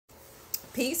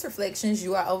Peace Reflections.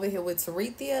 You are over here with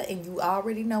Tarethia, and you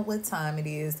already know what time it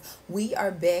is. We are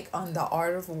back on the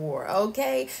Art of War.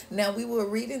 Okay, now we were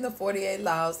reading the 48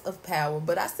 Laws of Power,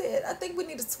 but I said I think we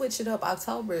need to switch it up.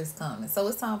 October is coming, so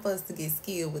it's time for us to get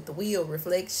skilled with the wheel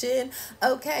reflection.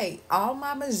 Okay, all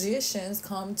my magicians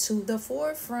come to the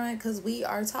forefront because we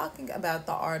are talking about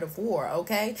the art of war.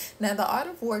 Okay, now the art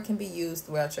of war can be used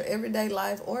throughout your everyday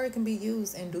life, or it can be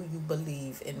used in Do You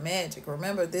Believe in Magic.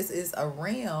 Remember, this is a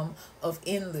realm of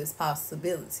endless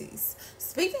possibilities.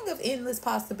 Speaking of endless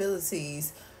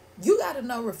possibilities, you got to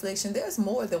know, reflection, there's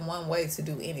more than one way to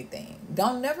do anything.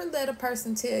 Don't never let a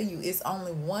person tell you it's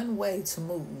only one way to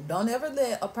move. Don't ever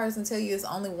let a person tell you it's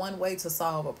only one way to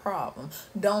solve a problem.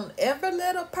 Don't ever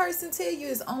let a person tell you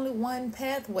it's only one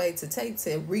pathway to take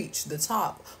to reach the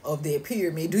top of their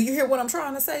pyramid. Do you hear what I'm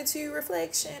trying to say to you,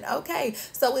 reflection? Okay,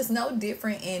 so it's no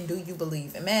different in Do You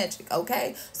Believe in Magic?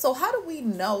 Okay, so how do we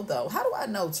know though? How do I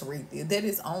know, Tarethia,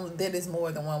 that is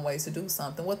more than one way to do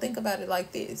something? Well, think about it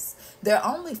like this. There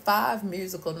are only five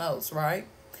musical notes, right?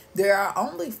 There are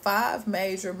only five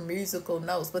major musical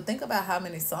notes, but think about how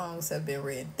many songs have been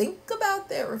written. Think about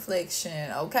that,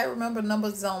 reflection. Okay, remember,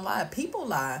 numbers don't lie. People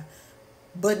lie,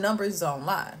 but numbers don't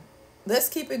lie. Let's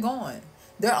keep it going.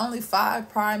 There are only five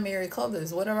primary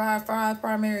colors. What are our five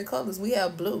primary colors? We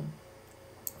have blue,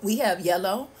 we have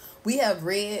yellow, we have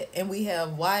red, and we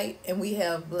have white, and we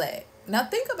have black. Now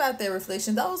think about that,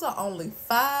 reflection. Those are only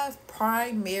five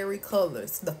primary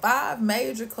colors, the five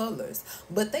major colors.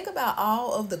 But think about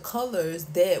all of the colors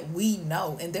that we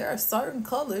know. And there are certain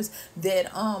colors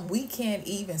that we can't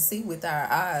even see with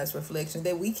our eyes, reflection,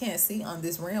 that we can't see on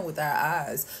this realm with our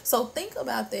eyes. So think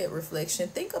about that, reflection.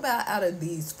 Think about, out of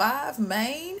these five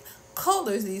main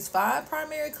colors, these five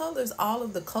primary colors, all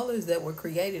of the colors that were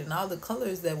created and all the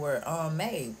colors that were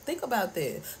made. Think about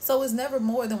that. So it's never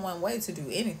more than one way to do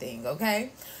anything.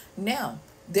 Okay, now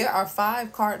there are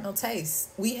five cardinal tastes.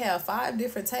 We have five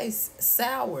different tastes: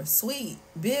 sour, sweet,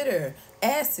 bitter,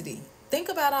 acidy. Think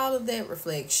about all of that,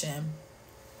 reflection.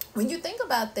 When you think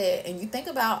about that, and you think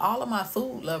about all of my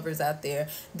food lovers out there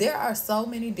are so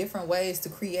many different ways to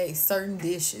create certain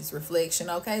dishes, reflection.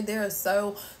 Okay, there are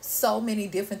so many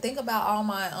different. Think about all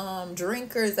my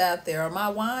drinkers out there, or my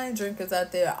wine drinkers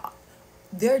out there.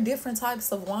 There are different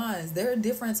types of wines. There are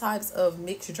different types of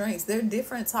mixed drinks. There are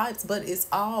different types, but it's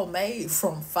all made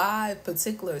from five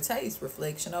particular taste,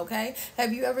 reflection. Okay,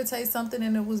 have you ever tasted something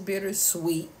and it was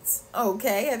bittersweet?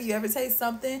 Okay, have you ever tasted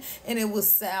something and it was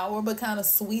sour but kind of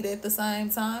sweet at the same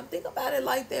time? Think about it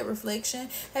like that, reflection.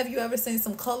 Have you ever seen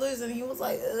some colors and you was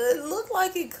like, it looked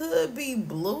like it could be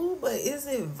blue, but is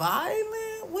it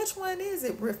violet? Which one is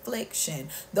it, reflection?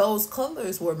 Those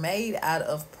colors were made out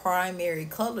of primary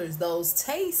colors. Those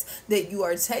tastes that you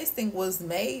are tasting was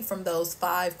made from those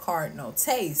five cardinal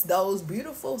tastes. Those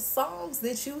beautiful songs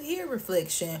that you hear,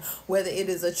 reflection, whether it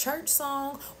is a church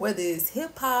song, whether it's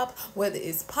hip hop, whether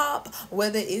it's pop,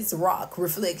 whether it's rock,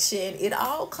 reflection, it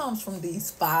all comes from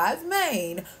these five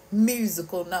main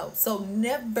musical notes. So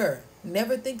never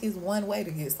think it's one way to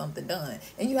get something done.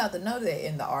 And you have to know that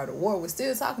in the art of war. We're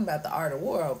still talking about the art of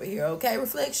war over here. Okay,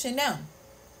 reflection. Now,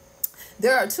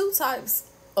 there are two types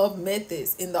of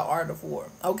methods in the art of war.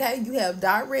 Okay, you have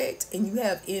direct and you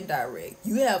have indirect.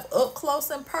 You have up close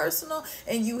and personal,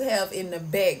 and you have in the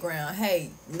background.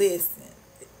 Hey, listen,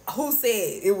 who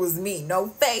said it was me? No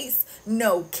face,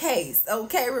 no case.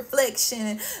 Okay,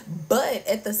 reflection. But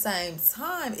at the same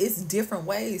time, it's different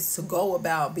ways to go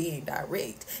about being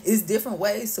direct. It's different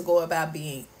ways to go about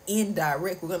being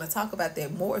indirect. We're going to talk about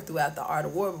that more throughout the art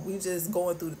of war, but we're just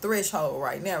going through the threshold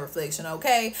right now, reflection.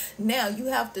 Okay, now you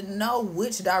have to know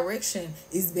which direction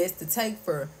is best to take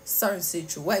for certain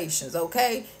situations.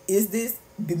 Okay, is this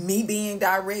me being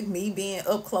direct, me being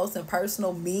up close and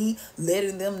personal, me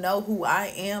letting them know who I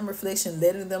am, reflection,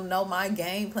 letting them know my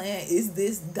game plan? Is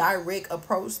this direct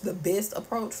approach the best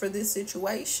approach for this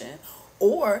situation?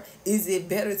 Or is it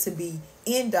better to be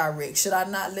indirect? Should I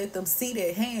not let them see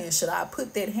that hand? Should I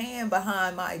put that hand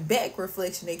behind my back,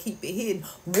 reflection, and keep it hidden?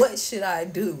 What should I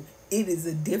do? It is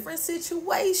a different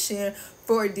situation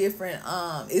for a different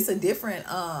it's a different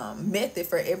method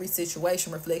for every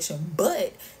situation, reflection.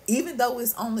 But even though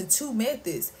it's only two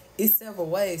methods, it's several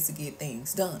ways to get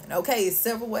things done. Okay, it's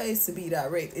several ways to be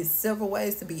direct. It's several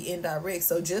ways to be indirect.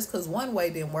 So just because one way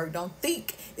didn't work, don't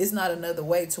think it's not another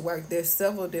way to work. There's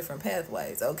several different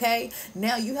pathways. Okay,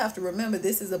 now you have to remember,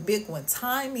 this is a big one.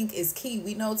 Timing is key.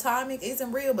 We know timing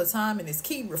isn't real, but timing is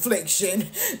key, reflection.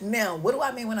 Now, what do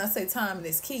I mean when I say timing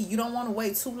is key? You don't want to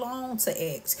wait too long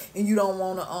to act, and you don't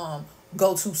want to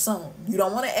go too soon. You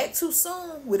don't want to act too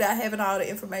soon without having all the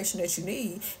information that you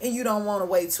need, and you don't want to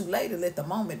wait too late and let the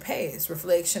moment pass.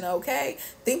 Reflection, okay?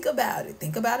 Think about it.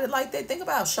 Think about it like that. Think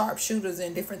about sharpshooters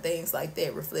and different things like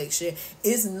that. Reflection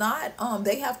is not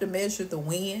they have to measure the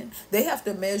wind. They have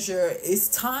to measure its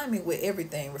timing with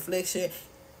everything. Reflection,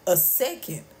 a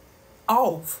second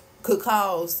off could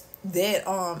cause that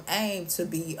aim to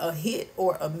be a hit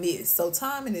or a miss. So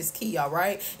timing is key, all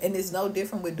right? And it's no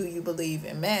different with do you believe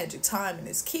in magic. Timing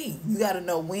is key. You got to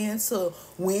know when to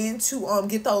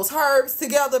get those herbs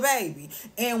together, baby,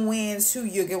 and when to,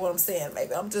 you get what I'm saying,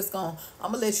 baby. I'm gonna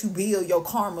let you build your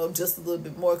karma up just a little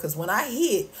bit more, because when I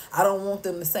hit, I don't want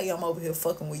them to say I'm over here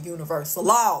fucking with universal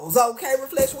laws. Okay,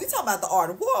 reflection. We talking about the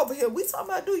art of war over here. We talking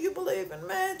about do you believe in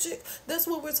magic. That's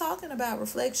what we're talking about.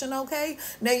 Reflection, okay?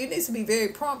 Now you need to be very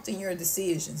prompt in your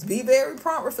decisions. Be very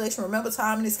prompt. Reflection. Remember,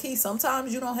 timing is key.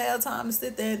 Sometimes you don't have time to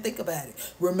sit there and think about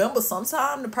it. Remember,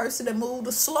 sometimes the person that moved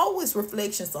the slowest,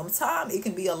 reflection, sometimes it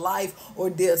can be a life or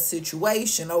death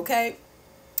situation, okay?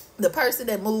 The person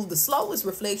that moved the slowest,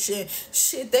 reflection,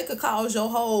 shit, that could cause your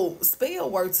whole spell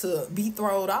work to be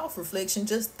thrown off. Reflection,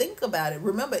 just think about it.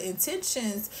 Remember,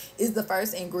 intentions is the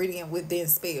first ingredient within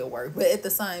spell work, but at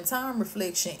the same time,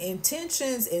 reflection,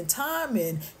 intentions and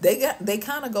timing, they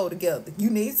kind of go together. You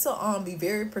need to be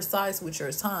very precise with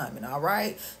your timing, all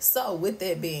right? So with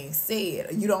that being said,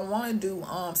 you don't want to do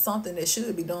something that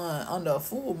should be done under a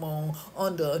full moon,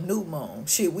 under a new moon.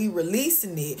 Shit, we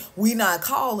releasing it, we not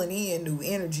calling in new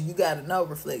energy. You got to know,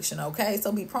 reflection, okay?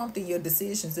 So be prompt in your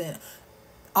decisions, and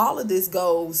all of this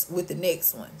goes with the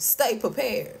next one. Stay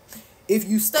prepared. If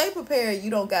you stay prepared,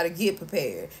 you don't got to get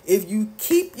prepared. If you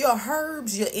keep your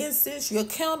herbs, your incense, your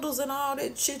candles and all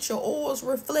that shit, your oils,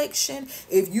 reflection,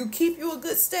 if you keep you a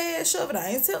good stash of it,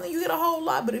 I ain't telling you get a whole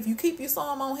lot, but if you keep you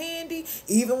some on handy,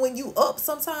 even when you up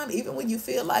sometime, even when you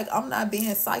feel like I'm not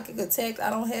being psychic attacked, I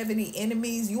don't have any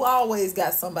enemies, you always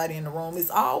got somebody in the room.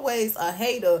 It's always a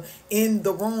hater in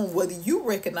the room, whether you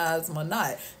recognize them or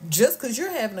not. Just because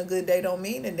you're having a good day don't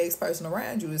mean the next person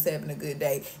around you is having a good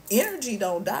day. Energy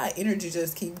don't die. Energy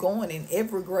just keep going, and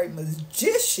every great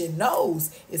magician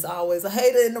knows it's always a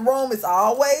hater in the room. It's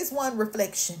always one,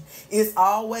 reflection. It's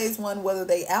always one, whether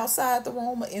they outside the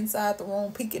room or inside the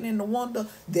room peeking in the window,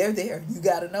 they're there. You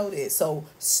got to know that. So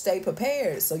stay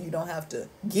prepared so you don't have to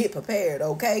get prepared,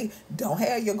 okay? Don't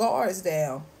have your guards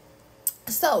down.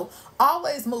 So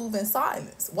always move in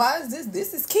silence. Why is this?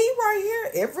 This is key right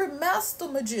here. Every master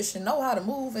magician know how to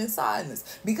move in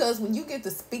silence, because when you get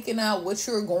to speaking out what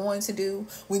you're going to do,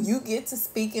 when you get to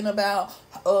speaking about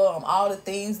all the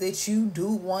things that you do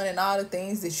want and all the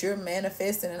things that you're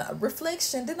manifesting, and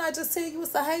reflection, didn't I just tell you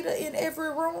it's a hater in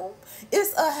every room?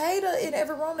 It's a hater in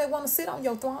every room. They want to sit on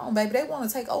your throne, baby. They want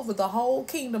to take over the whole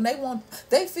kingdom.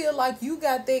 They feel like you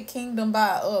got that kingdom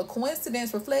by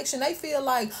coincidence. Reflection. They feel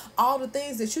like all the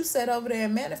things that you said over there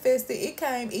and manifested, it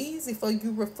came easy for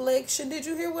you. Reflection. Did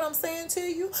you hear what I'm saying to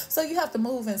you? So you have to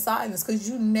move in silence, because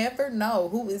you never know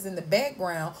who is in the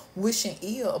background wishing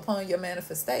ill upon your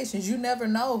manifestations. You never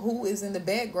know who is in the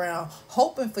background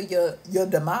hoping for your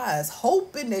demise,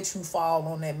 hoping that you fall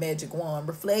on that magic wand.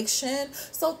 Reflection.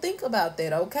 So think about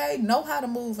that, okay? Know how to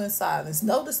move in silence.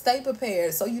 Know to stay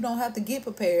prepared so you don't have to get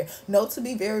prepared. Know to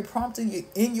be very prompt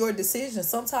in your decisions.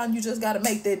 Sometimes you just got to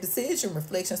make that decision.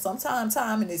 Reflection. Sometimes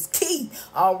timing is key,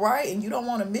 all right? And you don't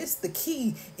want to miss the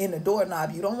key in the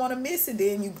doorknob. You don't want to miss it.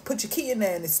 Then you put your key in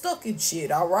there and it's stuck in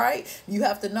shit, all right? You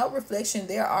have to know, reflection,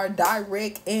 there are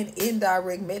direct and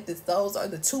indirect methods. Those are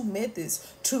the two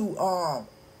methods to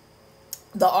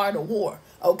the art of war.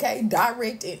 Okay,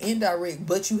 direct and indirect,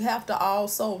 but you have to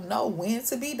also know when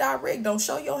to be direct. Don't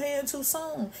show your hand too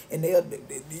soon, and they'll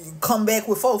come back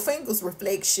with four fingers.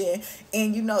 Reflection,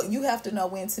 and you have to know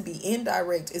when to be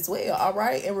indirect as well. All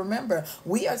right, and remember,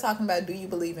 we are talking about do you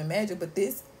believe in magic, but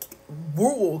this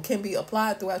rule can be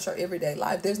applied throughout your everyday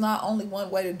life. There's not only one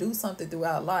way to do something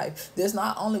throughout life. There's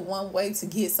not only one way to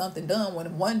get something done.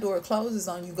 When one door closes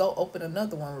on you, go open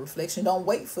another one. Reflection. Don't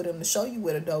wait for them to show you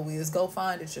where the door is. Go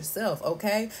find it yourself,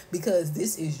 okay? Because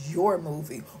this is your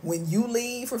movie. When you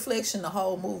leave, reflection, the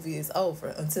whole movie is over.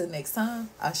 Until next time,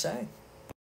 Ashe.